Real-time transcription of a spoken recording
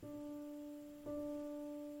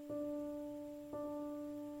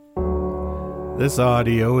This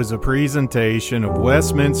audio is a presentation of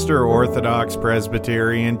Westminster Orthodox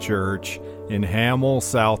Presbyterian Church in Hamel,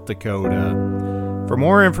 South Dakota. For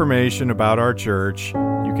more information about our church,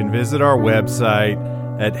 you can visit our website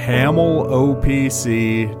at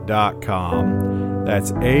hamillopc.com.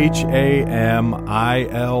 That's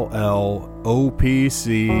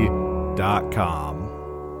HAMILLOPC.com.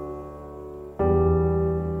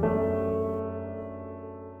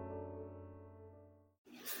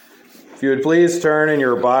 If you would please turn in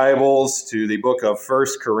your Bibles to the book of 1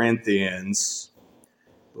 Corinthians.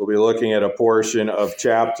 We'll be looking at a portion of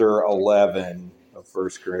chapter 11 of 1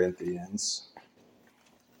 Corinthians.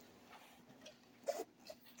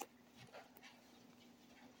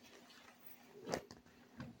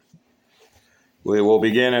 We will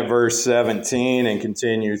begin at verse 17 and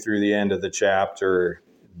continue through the end of the chapter,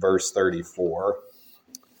 verse 34.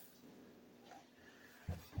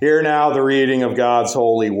 Hear now the reading of God's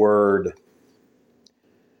holy word.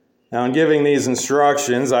 Now, in giving these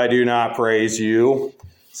instructions, I do not praise you,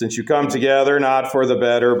 since you come together not for the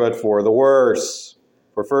better, but for the worse.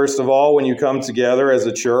 For first of all, when you come together as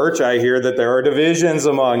a church, I hear that there are divisions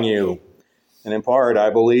among you, and in part I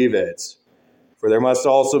believe it. For there must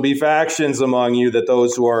also be factions among you, that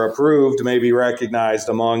those who are approved may be recognized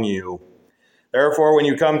among you. Therefore, when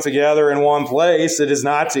you come together in one place, it is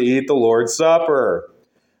not to eat the Lord's Supper.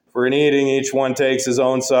 For in eating, each one takes his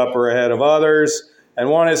own supper ahead of others, and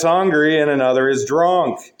one is hungry and another is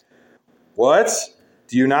drunk. What?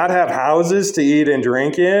 Do you not have houses to eat and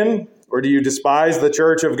drink in? Or do you despise the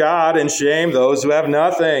church of God and shame those who have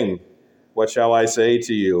nothing? What shall I say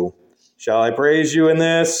to you? Shall I praise you in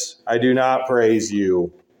this? I do not praise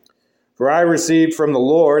you. For I received from the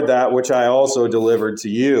Lord that which I also delivered to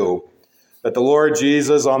you, that the Lord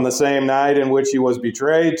Jesus, on the same night in which he was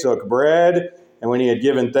betrayed, took bread, and when he had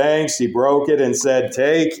given thanks, he broke it and said,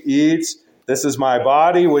 "Take, eat, this is my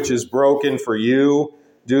body, which is broken for you.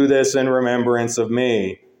 Do this in remembrance of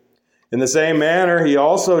me." In the same manner, he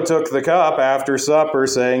also took the cup after supper,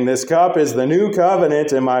 saying, "This cup is the new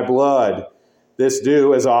covenant in my blood. This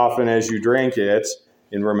do as often as you drink it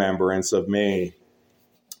in remembrance of me.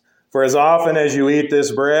 For as often as you eat this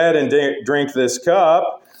bread and drink this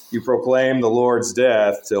cup, you proclaim the Lord's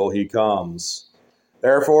death till he comes.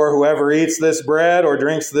 Therefore, whoever eats this bread or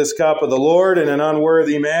drinks this cup of the Lord in an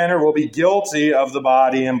unworthy manner will be guilty of the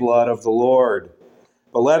body and blood of the Lord.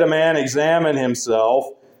 But let a man examine himself,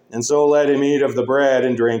 and so let him eat of the bread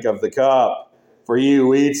and drink of the cup. For he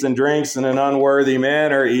who eats and drinks in an unworthy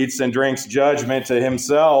manner eats and drinks judgment to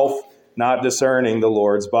himself, not discerning the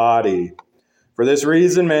Lord's body. For this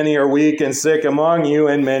reason many are weak and sick among you,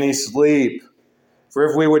 and many sleep. For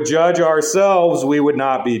if we would judge ourselves, we would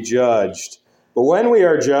not be judged. But when we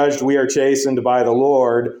are judged, we are chastened by the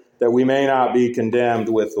Lord, that we may not be condemned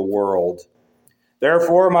with the world.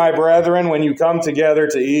 Therefore, my brethren, when you come together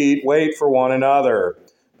to eat, wait for one another.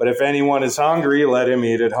 But if anyone is hungry, let him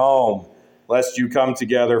eat at home, lest you come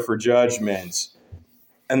together for judgment.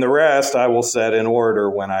 And the rest I will set in order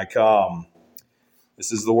when I come.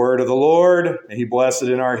 This is the word of the Lord. May he bless it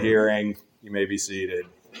in our hearing. You may be seated.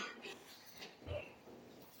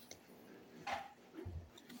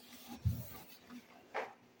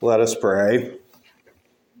 Let us pray.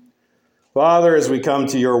 Father, as we come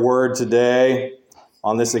to your word today,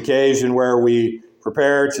 on this occasion where we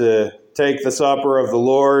prepare to take the supper of the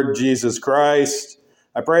Lord Jesus Christ,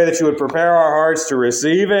 I pray that you would prepare our hearts to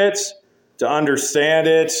receive it, to understand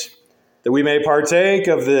it, that we may partake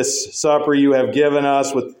of this supper you have given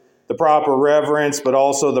us with the proper reverence, but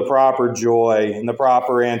also the proper joy and the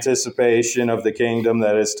proper anticipation of the kingdom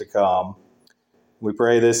that is to come. We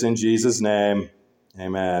pray this in Jesus' name.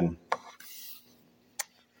 Amen.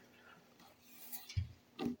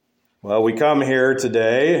 Well, we come here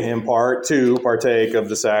today in part to partake of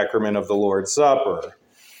the sacrament of the Lord's Supper.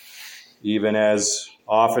 Even as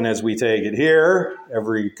often as we take it here,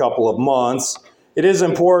 every couple of months, it is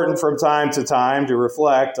important from time to time to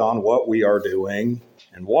reflect on what we are doing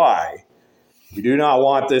and why. We do not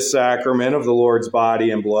want this sacrament of the Lord's body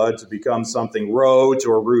and blood to become something rote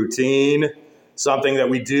or routine, something that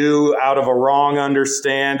we do out of a wrong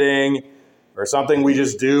understanding, or something we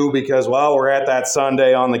just do because, well, we're at that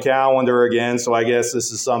Sunday on the calendar again, so I guess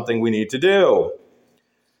this is something we need to do.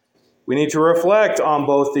 We need to reflect on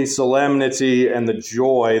both the solemnity and the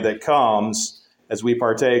joy that comes as we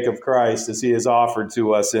partake of Christ as he is offered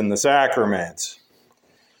to us in the sacrament.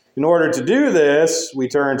 In order to do this, we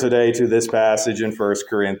turn today to this passage in 1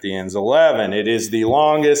 Corinthians 11. It is the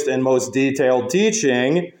longest and most detailed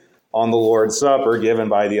teaching on the Lord's Supper given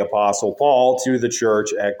by the Apostle Paul to the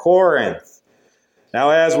church at Corinth. Now,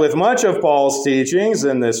 as with much of Paul's teachings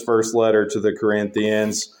in this first letter to the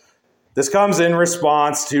Corinthians, this comes in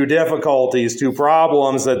response to difficulties, to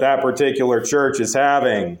problems that particular church is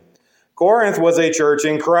having. Corinth was a church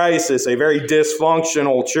in crisis, a very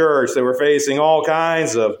dysfunctional church. They were facing all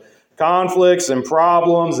kinds of conflicts and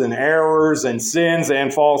problems and errors and sins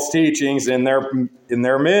and false teachings in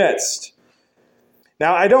their midst.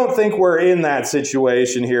 Now, I don't think we're in that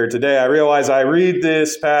situation here today. I realize I read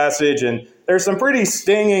this passage and there's some pretty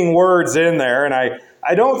stinging words in there, and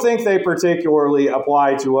I don't think they particularly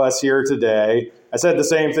apply to us here today. I said the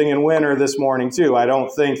same thing in winter this morning, too. I don't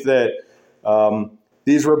think that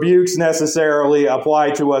these rebukes necessarily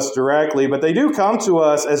apply to us directly, but they do come to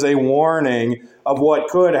us as a warning of what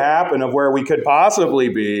could happen, of where we could possibly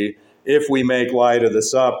be if we make light of the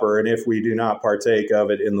supper and if we do not partake of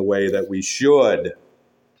it in the way that we should.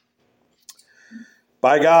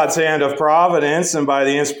 By God's hand of providence and by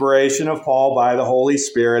the inspiration of Paul by the Holy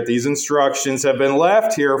Spirit, these instructions have been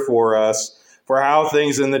left here for us for how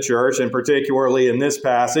things in the church, and particularly in this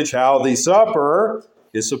passage, how the supper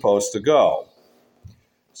is supposed to go.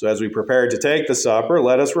 So as we prepare to take the supper,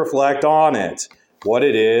 let us reflect on it, what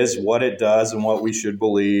it is, what it does, and what we should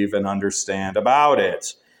believe and understand about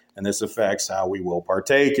it. And this affects how we will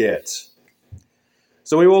partake it.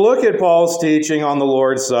 So we will look at Paul's teaching on the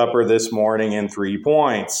Lord's Supper this morning in 3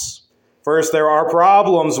 points. First, there are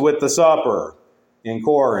problems with the supper in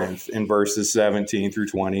Corinth in verses 17 through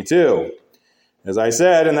 22. As I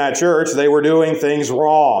said, in that church, they were doing things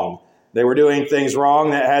wrong. They were doing things wrong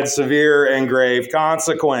that had severe and grave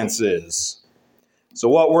consequences. So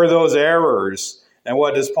what were those errors? And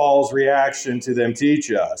what does Paul's reaction to them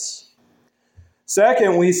teach us?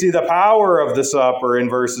 Second, we see the power of the supper in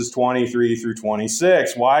verses 23 through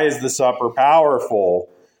 26. Why is the supper powerful?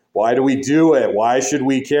 Why do we do it? Why should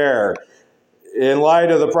we care? In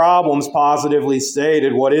light of the problems positively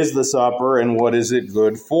stated, what is the supper and what is it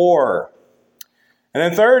good for? And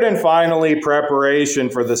then third and finally, preparation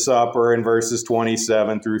for the supper in verses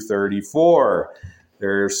 27 through 34.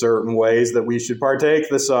 There are certain ways that we should partake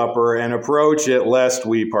the supper and approach it lest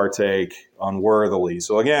we partake unworthily.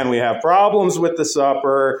 So again, we have problems with the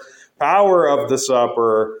supper, power of the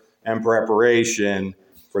supper, and preparation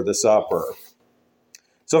for the supper.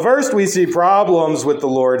 So first we see problems with the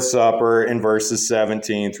Lord's Supper in verses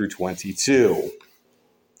 17 through 22.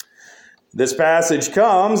 This passage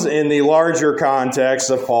comes in the larger context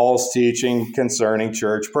of Paul's teaching concerning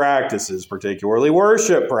church practices, particularly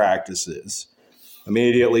worship practices.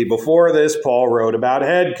 Immediately before this, Paul wrote about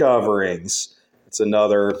head coverings. It's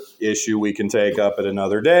another issue we can take up at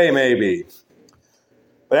another day, maybe.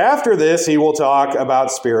 But after this, he will talk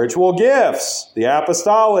about spiritual gifts, the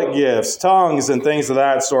apostolic gifts, tongues, and things of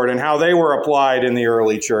that sort, and how they were applied in the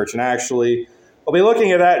early church. And actually, we'll be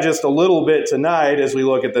looking at that just a little bit tonight as we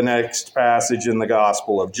look at the next passage in the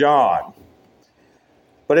Gospel of John.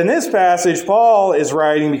 But in this passage, Paul is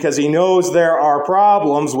writing because he knows there are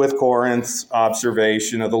problems with Corinth's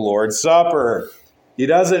observation of the Lord's Supper. He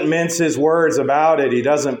doesn't mince his words about it. He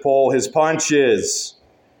doesn't pull his punches.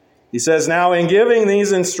 He says, "Now in giving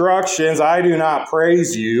these instructions, I do not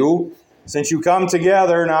praise you, since you come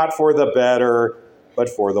together not for the better, but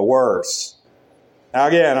for the worse." Now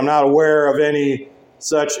again, I'm not aware of any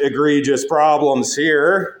such egregious problems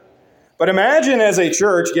here. But imagine as a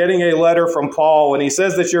church getting a letter from Paul when he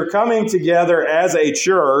says that you're coming together as a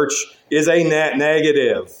church is a net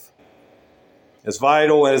negative. As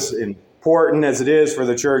vital, as important as it is for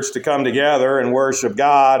the church to come together and worship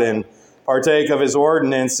God and partake of his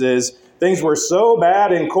ordinances, things were so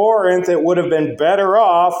bad in Corinth it would have been better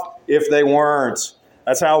off if they weren't.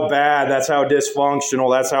 That's how bad, that's how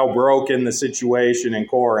dysfunctional, that's how broken the situation in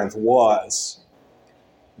Corinth was.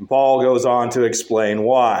 And Paul goes on to explain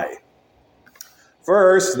why.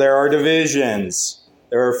 First, there are divisions.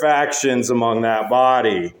 There are factions among that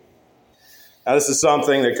body. Now, this is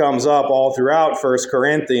something that comes up all throughout 1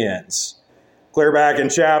 Corinthians. Clear back in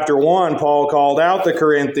chapter 1, Paul called out the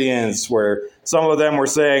Corinthians, where some of them were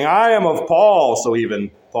saying, "I am of Paul," so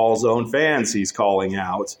even Paul's own fans he's calling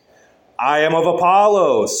out. "I am of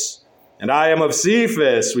Apollos," and "I am of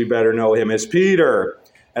Cephas," we better know him as Peter.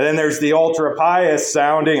 And then there's the ultra-pious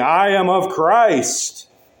sounding, "I am of Christ."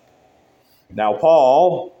 Now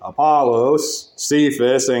Paul, Apollos,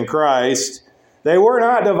 Cephas, and Christ, they were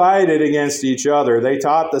not divided against each other. They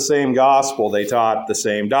taught the same gospel. They taught the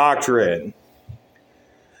same doctrine.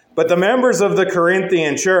 But the members of the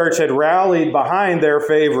Corinthian church had rallied behind their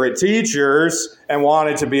favorite teachers and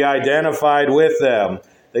wanted to be identified with them.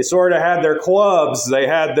 They sort of had their clubs. They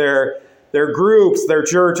had their their groups, their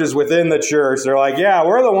churches within the church. They're like, yeah,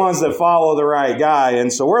 we're the ones that follow the right guy,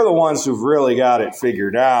 and so we're the ones who've really got it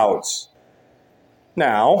figured out.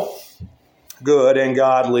 Now, good and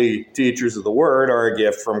godly teachers of the word are a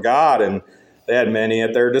gift from God, and they had many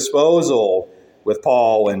at their disposal with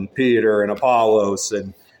Paul and Peter and Apollos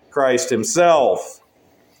and Christ himself.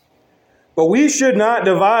 But we should not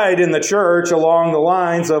divide in the church along the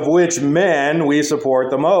lines of which men we support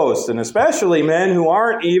the most, and especially men who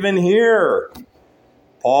aren't even here.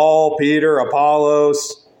 Paul, Peter,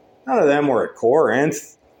 Apollos, none of them were at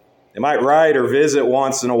Corinth. They might write or visit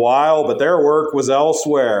once in a while, but their work was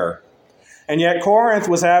elsewhere. And yet Corinth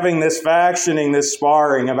was having this factioning, this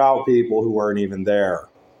sparring about people who weren't even there.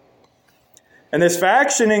 And this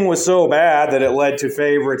factioning was so bad that it led to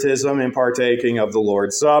favoritism in partaking of the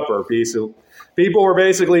Lord's Supper. People were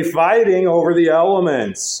basically fighting over the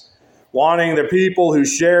elements, wanting the people who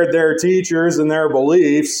shared their teachers and their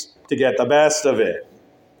beliefs to get the best of it.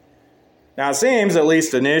 Now, it seems, at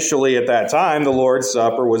least initially at that time, the Lord's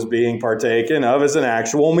Supper was being partaken of as an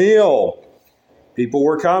actual meal. People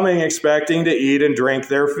were coming expecting to eat and drink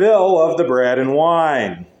their fill of the bread and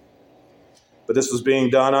wine. But this was being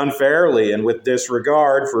done unfairly and with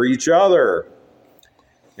disregard for each other.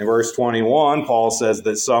 In verse 21, Paul says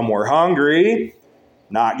that some were hungry,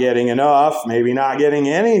 not getting enough, maybe not getting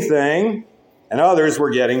anything, and others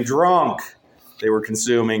were getting drunk. They were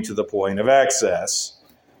consuming to the point of excess.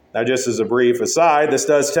 Now, just as a brief aside, this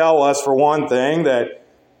does tell us, for one thing, that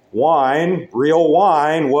wine, real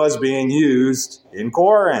wine, was being used in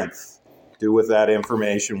Corinth. Do with that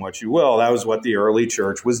information what you will. That was what the early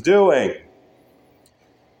church was doing.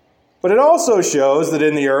 But it also shows that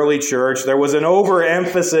in the early church, there was an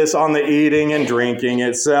overemphasis on the eating and drinking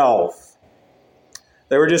itself.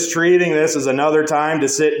 They were just treating this as another time to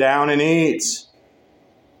sit down and eat.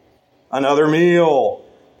 Another meal,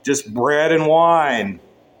 just bread and wine.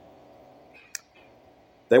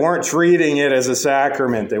 They weren't treating it as a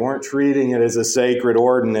sacrament. They weren't treating it as a sacred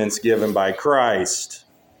ordinance given by Christ.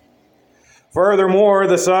 Furthermore,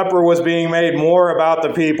 the supper was being made more about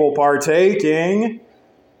the people partaking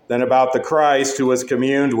than about the Christ who was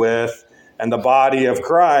communed with and the body of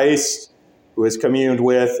Christ who is communed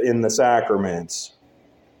with in the sacraments.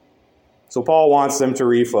 So Paul wants them to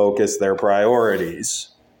refocus their priorities.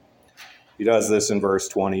 He does this in verse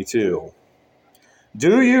 22.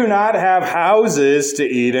 Do you not have houses to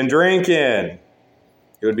eat and drink in?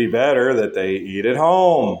 It would be better that they eat at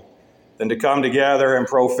home than to come together and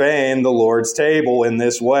profane the Lord's table in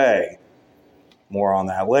this way. More on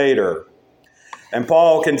that later. And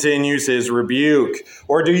Paul continues his rebuke.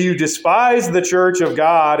 Or do you despise the church of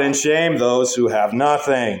God and shame those who have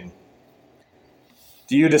nothing?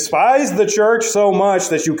 Do you despise the church so much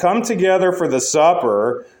that you come together for the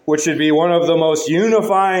supper, which should be one of the most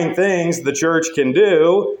unifying things the church can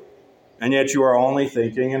do, and yet you are only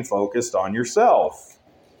thinking and focused on yourself?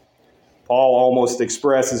 Paul almost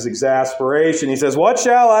expresses exasperation. He says, what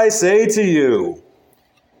shall I say to you?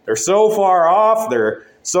 They're so far off, they're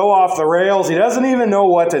so off the rails, he doesn't even know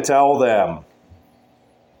what to tell them.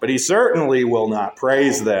 But he certainly will not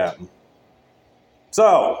praise them.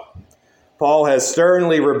 So, Paul has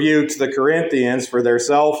sternly rebuked the Corinthians for their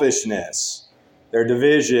selfishness, their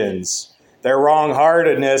divisions, their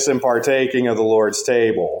wrong-heartedness in partaking of the Lord's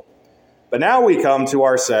table. But now we come to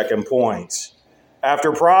our second point.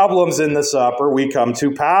 After problems in the supper, we come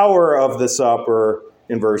to power of the supper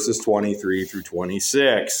in verses 23 through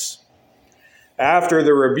 26. After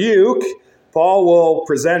the rebuke, Paul will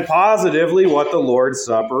present positively what the Lord's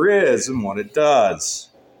Supper is and what it does.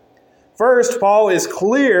 First, Paul is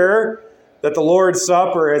clear that the Lord's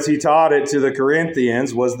Supper, as he taught it to the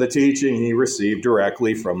Corinthians, was the teaching he received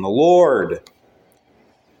directly from the Lord.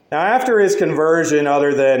 Now, after his conversion,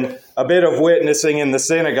 other than a bit of witnessing in the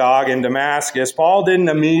synagogue in Damascus, Paul didn't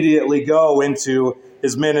immediately go into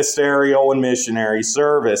his ministerial and missionary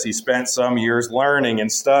service. He spent some years learning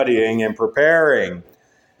and studying and preparing.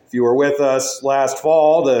 If you were with us last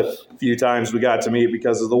fall, the few times we got to meet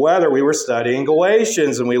because of the weather, we were studying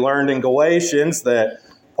Galatians, and we learned in Galatians that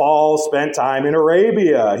Paul spent time in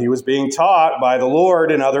Arabia. He was being taught by the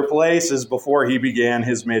Lord in other places before he began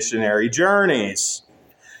his missionary journeys.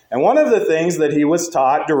 And one of the things that he was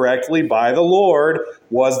taught directly by the Lord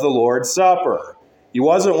was the Lord's Supper. He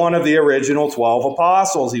wasn't one of the original 12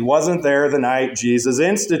 apostles. He wasn't there the night Jesus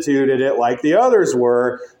instituted it like the others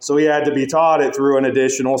were, so he had to be taught it through an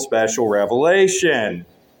additional special revelation.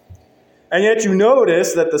 And yet you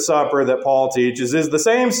notice that the supper that Paul teaches is the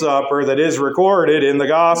same supper that is recorded in the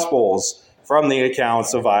Gospels from the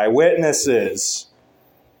accounts of eyewitnesses.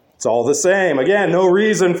 It's all the same. Again, no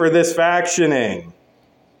reason for this factioning.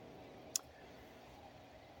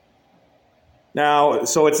 Now,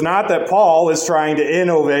 so it's not that Paul is trying to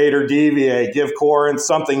innovate or deviate, give Corinth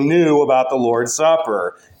something new about the Lord's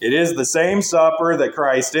Supper. It is the same supper that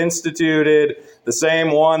Christ instituted, the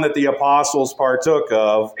same one that the apostles partook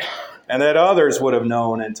of, and that others would have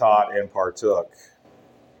known and taught and partook.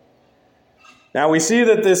 Now we see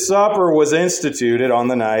that this supper was instituted on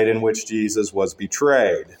the night in which Jesus was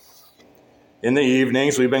betrayed. In the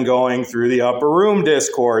evenings, we've been going through the upper room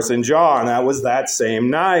discourse in John. That was that same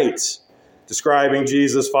night, describing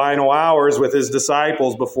Jesus' final hours with his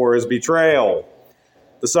disciples before his betrayal.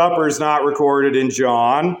 The supper is not recorded in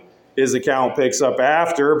John. His account picks up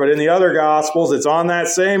after, but in the other Gospels, it's on that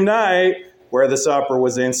same night where the supper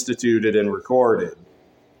was instituted and recorded.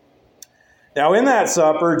 Now, in that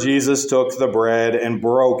supper, Jesus took the bread and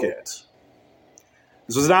broke it.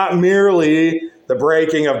 This was not merely the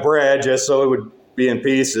breaking of bread just so it would be in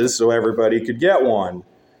pieces so everybody could get one.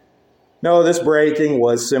 No, this breaking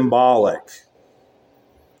was symbolic.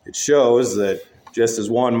 It shows that just as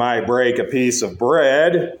one might break a piece of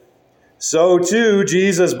bread, so too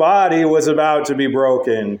Jesus' body was about to be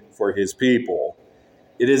broken for his people.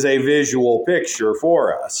 It is a visual picture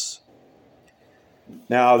for us.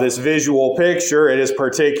 Now, this visual picture, it is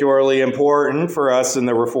particularly important for us in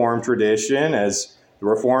the Reformed tradition, as the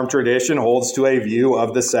Reformed tradition holds to a view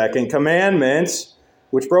of the second commandment,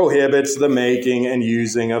 which prohibits the making and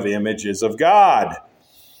using of images of God.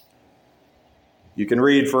 You can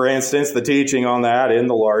read, for instance, the teaching on that in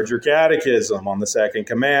the larger catechism on the second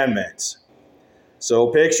commandment.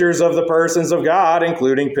 So pictures of the persons of God,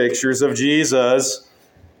 including pictures of Jesus,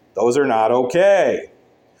 those are not okay.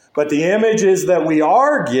 But the images that we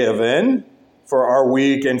are given for our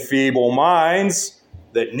weak and feeble minds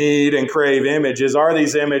that need and crave images are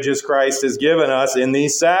these images Christ has given us in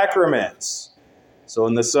these sacraments. So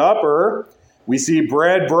in the supper, we see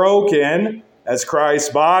bread broken as Christ's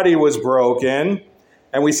body was broken,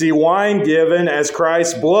 and we see wine given as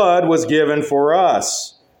Christ's blood was given for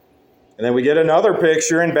us. And then we get another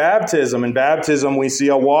picture in baptism. In baptism, we see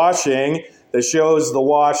a washing that shows the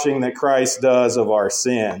washing that Christ does of our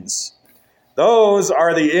sins. Those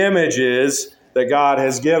are the images that God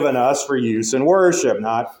has given us for use in worship,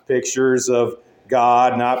 not pictures of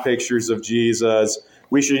God, not pictures of Jesus.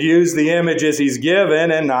 We should use the images he's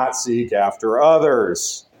given and not seek after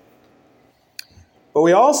others. But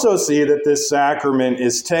we also see that this sacrament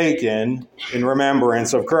is taken in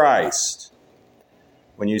remembrance of Christ.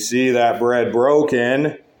 When you see that bread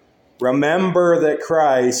broken, remember that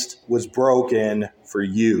Christ was broken for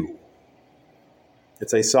you.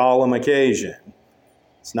 It's a solemn occasion.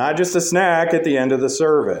 It's not just a snack at the end of the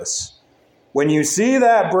service. When you see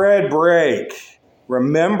that bread break,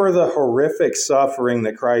 remember the horrific suffering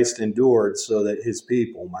that Christ endured so that his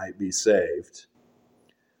people might be saved.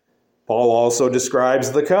 Paul also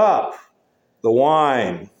describes the cup, the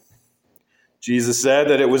wine. Jesus said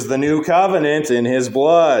that it was the new covenant in his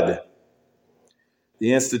blood.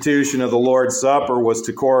 The institution of the Lord's Supper was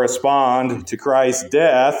to correspond to Christ's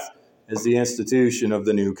death as the institution of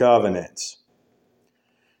the new covenant.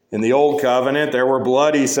 In the Old Covenant, there were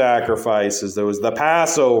bloody sacrifices. There was the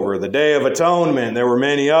Passover, the Day of Atonement. There were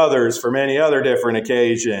many others for many other different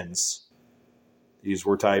occasions. These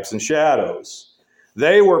were types and shadows.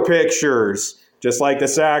 They were pictures, just like the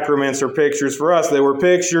sacraments are pictures for us. They were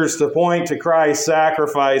pictures to point to Christ's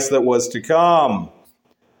sacrifice that was to come.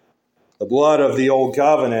 The blood of the Old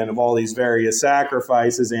Covenant, of all these various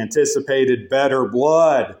sacrifices, anticipated better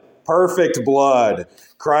blood, perfect blood,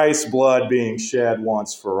 Christ's blood being shed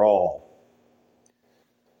once for all.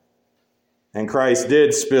 And Christ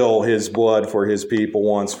did spill his blood for his people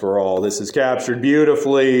once for all. This is captured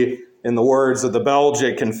beautifully in the words of the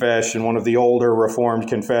Belgic Confession, one of the older Reformed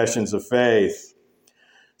confessions of faith. It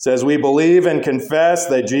says, "We believe and confess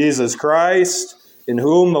that Jesus Christ, in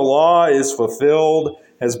whom the law is fulfilled,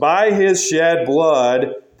 has by his shed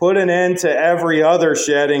blood put an end to every other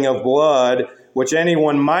shedding of blood which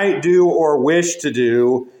anyone might do or wish to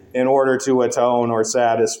do in order to atone or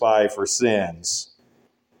satisfy for sins."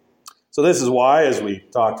 So this is why, as we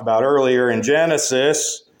talked about earlier in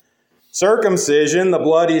Genesis, circumcision, the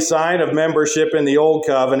bloody sign of membership in the Old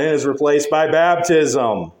Covenant, is replaced by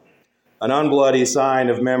baptism, an unbloody sign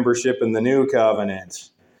of membership in the New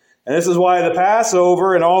Covenant. And this is why the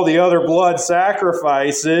Passover and all the other blood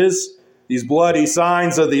sacrifices, these bloody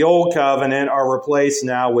signs of the Old Covenant, are replaced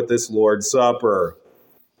now with this Lord's Supper,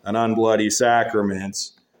 an unbloody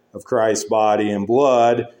sacrament of Christ's body and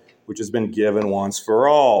blood, which has been given once for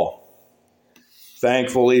all.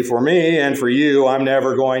 Thankfully for me and for you, I'm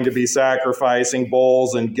never going to be sacrificing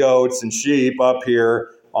bulls and goats and sheep up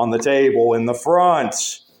here on the table in the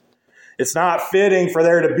front. It's not fitting for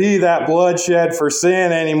there to be that bloodshed for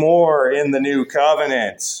sin anymore in the new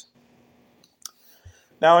covenant.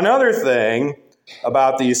 Now, another thing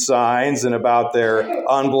about these signs and about their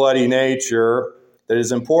unbloody nature that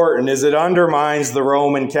is important is it undermines the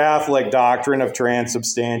Roman Catholic doctrine of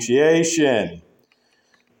transubstantiation,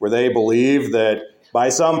 where they believe that by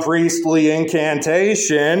some priestly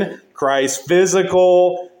incantation, Christ's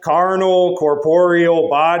physical, carnal, corporeal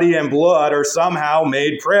body and blood are somehow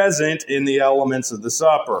made present in the elements of the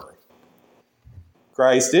supper.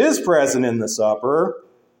 Christ is present in the supper,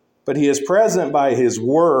 but he is present by his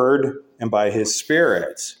word and by his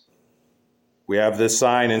Spirit. We have this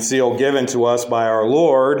sign and seal given to us by our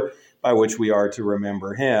Lord, by which we are to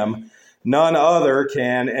remember him. None other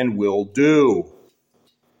can and will do.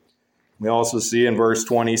 We also see in verse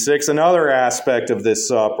 26 another aspect of this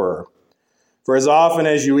supper. For as often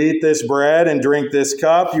as you eat this bread and drink this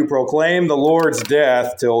cup, you proclaim the Lord's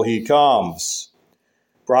death till he comes.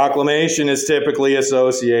 Proclamation is typically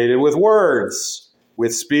associated with words,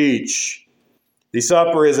 with speech. The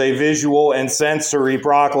supper is a visual and sensory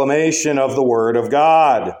proclamation of the Word of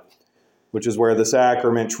God, which is where the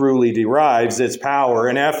sacrament truly derives its power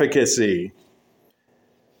and efficacy.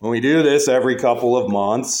 When we do this every couple of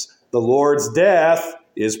months, the Lord's death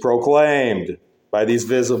is proclaimed by these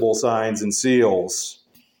visible signs and seals.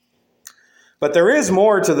 But there is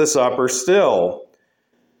more to the supper still,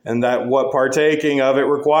 and that what partaking of it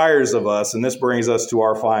requires of us. And this brings us to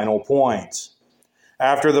our final point.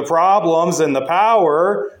 After the problems and the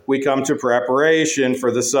power, we come to preparation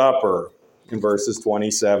for the supper in verses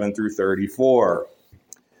 27 through 34.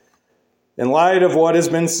 In light of what has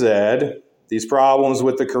been said, these problems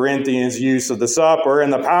with the Corinthians' use of the supper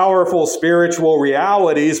and the powerful spiritual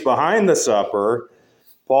realities behind the supper,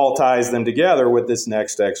 Paul ties them together with this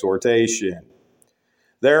next exhortation.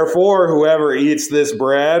 Therefore, whoever eats this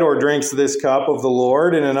bread or drinks this cup of the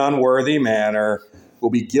Lord in an unworthy manner will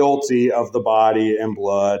be guilty of the body and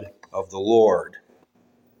blood of the Lord.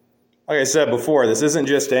 Like I said before, this isn't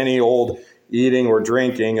just any old eating or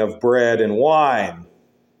drinking of bread and wine.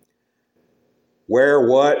 Where,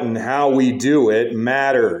 what, and how we do it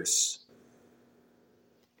matters.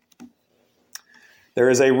 There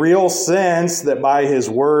is a real sense that by his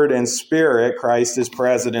word and Spirit, Christ is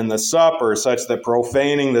present in the supper, such that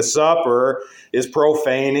profaning the supper is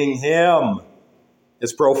profaning him.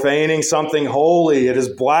 It's profaning something holy. It is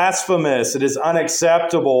blasphemous. It is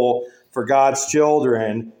unacceptable for God's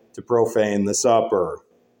children to profane the supper.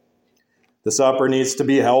 The supper needs to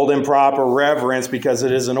be held in proper reverence because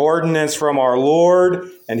it is an ordinance from our Lord,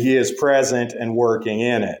 and he is present and working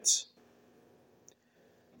in it.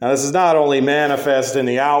 Now, this is not only manifest in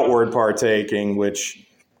the outward partaking, which,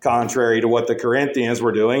 contrary to what the Corinthians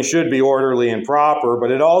were doing, should be orderly and proper, but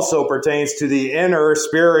it also pertains to the inner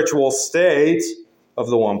spiritual state of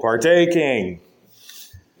the one partaking.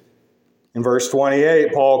 In verse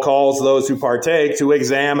 28, Paul calls those who partake to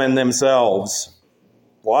examine themselves.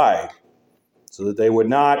 Why? So that they would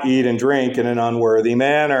not eat and drink in an unworthy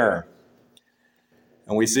manner.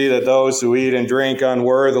 And we see that those who eat and drink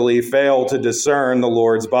unworthily fail to discern the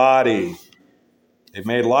Lord's body. They've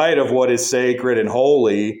made light of what is sacred and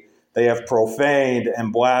holy. They have profaned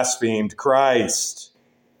and blasphemed Christ.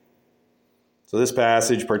 So this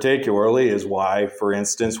passage particularly is why, for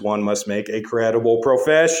instance, one must make a credible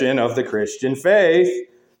profession of the Christian faith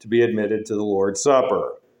to be admitted to the Lord's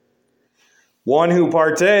Supper. One who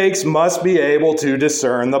partakes must be able to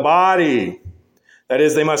discern the body. That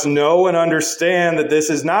is, they must know and understand that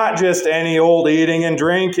this is not just any old eating and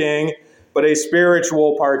drinking, but a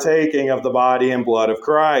spiritual partaking of the body and blood of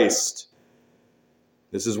Christ.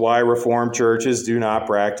 This is why Reformed churches do not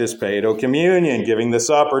practice Paedo communion, giving the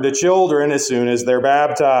supper to children as soon as they're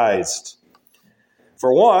baptized.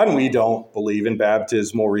 For one, we don't believe in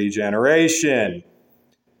baptismal regeneration.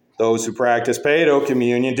 Those who practice Paedo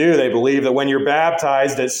communion do. They believe that when you're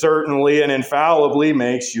baptized, it certainly and infallibly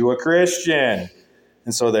makes you a Christian.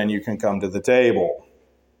 And so then you can come to the table.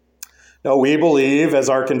 No, we believe, as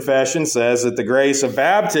our confession says, that the grace of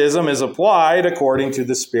baptism is applied according to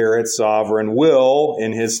the Spirit's sovereign will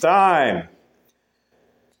in his time.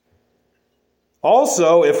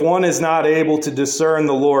 Also, if one is not able to discern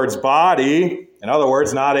the Lord's body, in other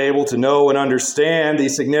words, not able to know and understand the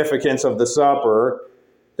significance of the supper,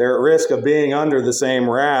 they're at risk of being under the same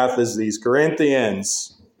wrath as these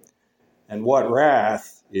Corinthians. And what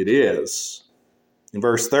wrath it is. In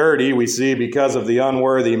verse 30, we see because of the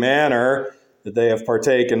unworthy manner that they have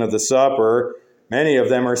partaken of the supper, many of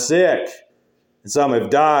them are sick, and some have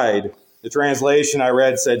died. The translation I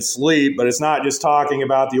read said sleep, but it's not just talking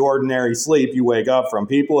about the ordinary sleep you wake up from.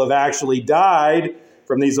 People have actually died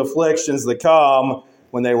from these afflictions that come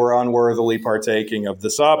when they were unworthily partaking of the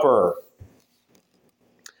supper.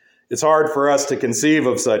 It's hard for us to conceive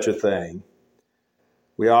of such a thing.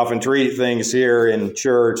 We often treat things here in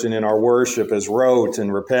church and in our worship as rote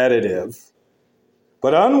and repetitive.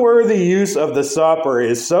 But unworthy use of the supper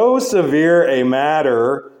is so severe a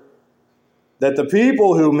matter that the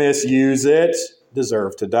people who misuse it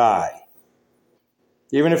deserve to die.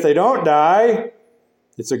 Even if they don't die,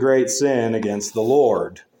 it's a great sin against the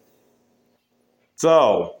Lord.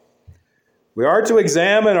 So, we are to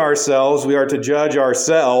examine ourselves, we are to judge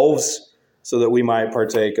ourselves so that we might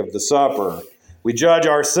partake of the supper. We judge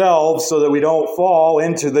ourselves so that we don't fall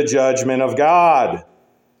into the judgment of God.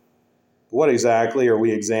 What exactly are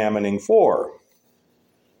we examining for?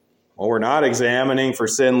 Well, we're not examining for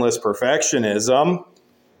sinless perfectionism.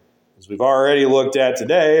 As we've already looked at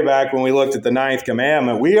today, back when we looked at the 9th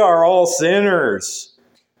commandment, we are all sinners.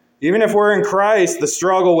 Even if we're in Christ, the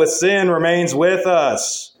struggle with sin remains with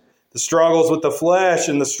us. The struggles with the flesh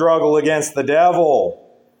and the struggle against the devil.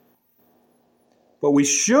 But we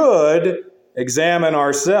should examine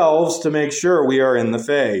ourselves to make sure we are in the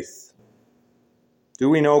faith.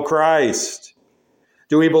 Do we know Christ?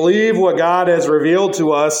 Do we believe what God has revealed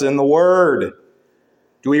to us in the Word?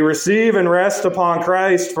 Do we receive and rest upon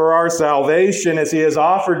Christ for our salvation as He has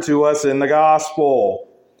offered to us in the gospel,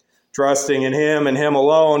 trusting in Him and Him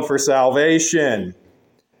alone for salvation?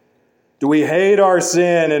 Do we hate our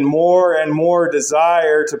sin and more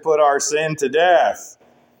desire to put our sin to death,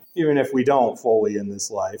 even if we don't fully in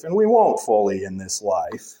this life, and we won't fully in this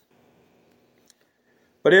life?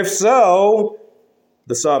 But if so,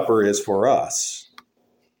 the supper is for us.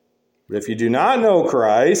 But if you do not know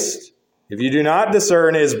Christ, if you do not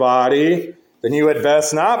discern His body, then you had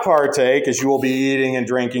best not partake, as you will be eating and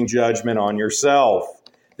drinking judgment on yourself.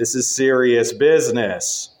 This is serious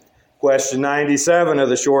business. Question 97 of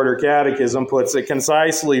the Shorter Catechism puts it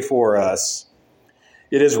concisely for us.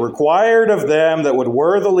 It is required of them that would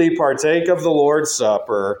worthily partake of the Lord's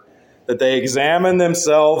Supper, that they examine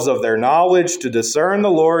themselves of their knowledge to discern the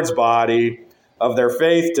Lord's body, of their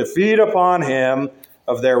faith to feed upon Him,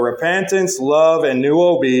 of their repentance, love, and new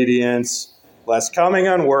obedience, lest coming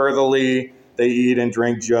unworthily, they eat and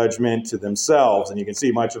drink judgment to themselves. And you can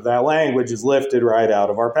see much of that language is lifted right out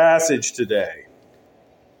of our passage today.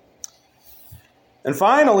 And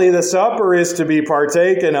finally, the supper is to be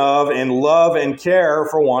partaken of in love and care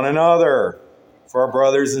for one another, for our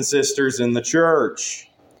brothers and sisters in the church.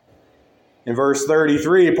 In verse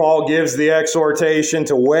 33, Paul gives the exhortation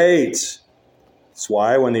to wait. That's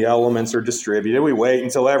why when the elements are distributed, we wait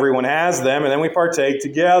until everyone has them, and then we partake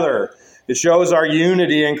together. It shows our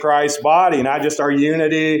unity in Christ's body, not just our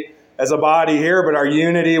unity as a body here, but our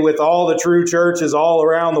unity with all the true churches all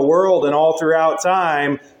around the world and all throughout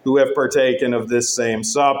time who have partaken of this same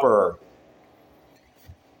supper.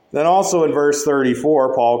 Then also in verse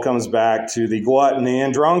 34, Paul comes back to the gluttony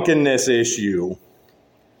and drunkenness issue.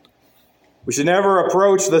 We should never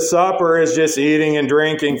approach the supper as just eating and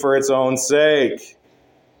drinking for its own sake.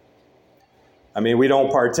 I mean, we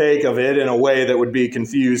don't partake of it in a way that would be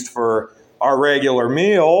confused for our regular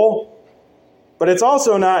meal. But it's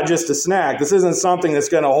also not just a snack. This isn't something that's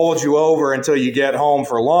going to hold you over until you get home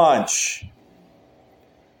for lunch.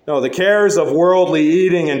 No, the cares of worldly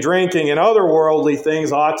eating and drinking and other worldly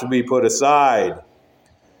things ought to be put aside,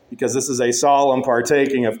 because this is a solemn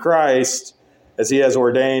partaking of Christ as He has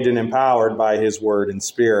ordained and empowered by His word and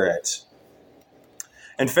Spirit.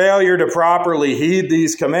 And failure to properly heed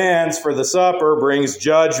these commands for the supper brings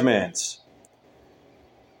judgment.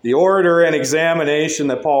 The order and examination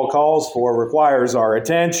that Paul calls for requires our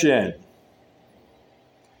attention.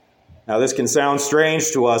 Now, this can sound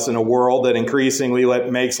strange to us in a world that increasingly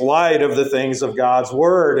makes light of the things of God's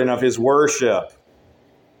Word and of His worship.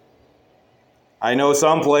 I know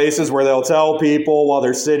some places where they'll tell people while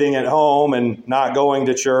they're sitting at home and not going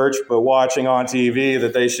to church but watching on TV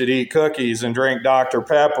that they should eat cookies and drink Dr.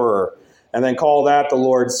 Pepper and then call that the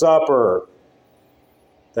Lord's Supper.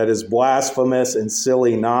 That is blasphemous and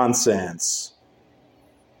silly nonsense.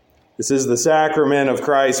 This is the sacrament of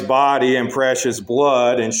Christ's body and precious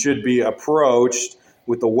blood and should be approached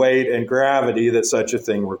with the weight and gravity that such a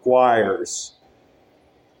thing requires.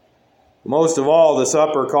 Most of all, the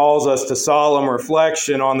supper calls us to solemn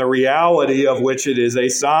reflection on the reality of which it is a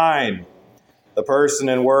sign, the person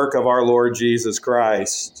and work of our Lord Jesus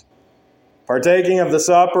Christ. Partaking of the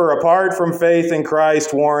supper apart from faith in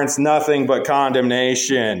Christ warrants nothing but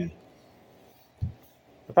condemnation.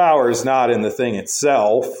 The power is not in the thing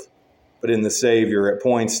itself, but in the Savior it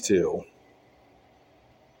points to.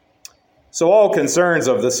 So all concerns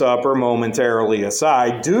of the supper momentarily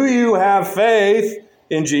aside, do you have faith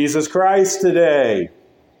in Jesus Christ today.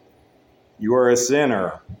 You are a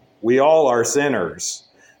sinner. We all are sinners.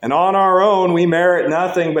 And on our own, we merit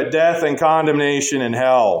nothing but death and condemnation in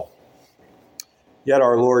hell. Yet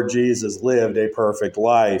our Lord Jesus lived a perfect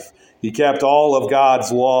life. He kept all of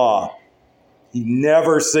God's law. He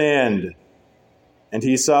never sinned. And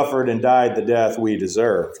he suffered and died the death we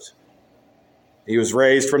deserved. He was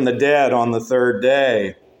raised from the dead on the third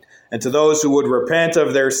day. And to those who would repent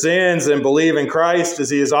of their sins and believe in Christ as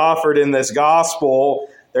he is offered in this gospel,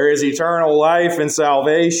 there is eternal life and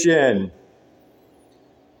salvation.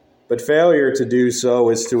 But failure to do so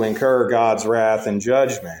is to incur God's wrath and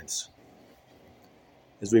judgment.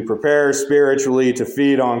 As we prepare spiritually to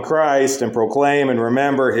feed on Christ and proclaim and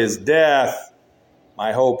remember his death,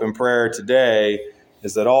 my hope and prayer today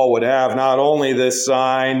is that all would have not only this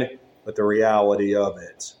sign, but the reality of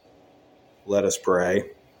it. Let us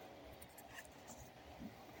pray.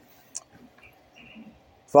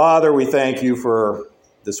 Father, we thank you for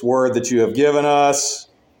this word that you have given us.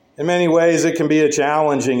 In many ways, it can be a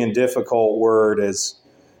challenging and difficult word, as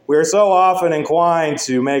we are so often inclined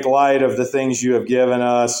to make light of the things you have given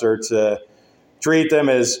us, or to treat them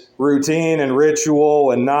as routine and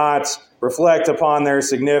ritual and not reflect upon their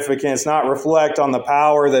significance, not reflect on the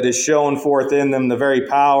power that is shown forth in them, the very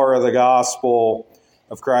power of the gospel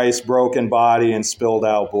of Christ's broken body and spilled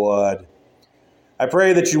out blood. I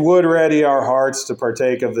pray that you would ready our hearts to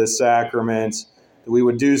partake of this sacrament, that we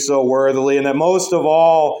would do so worthily, and that most of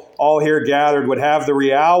all here gathered would have the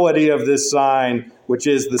reality of this sign, which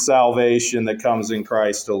is the salvation that comes in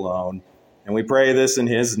Christ alone. And we pray this in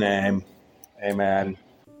his name. Amen.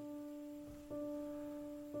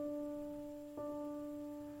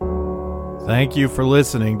 Thank you for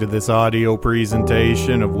listening to this audio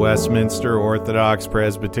presentation of Westminster Orthodox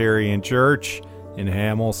Presbyterian Church in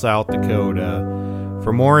Hamel, South Dakota.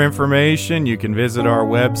 For more information, you can visit our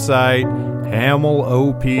website,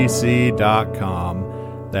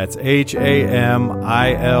 hamillopc.com. That's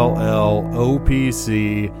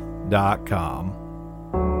HAMILLOPC.com.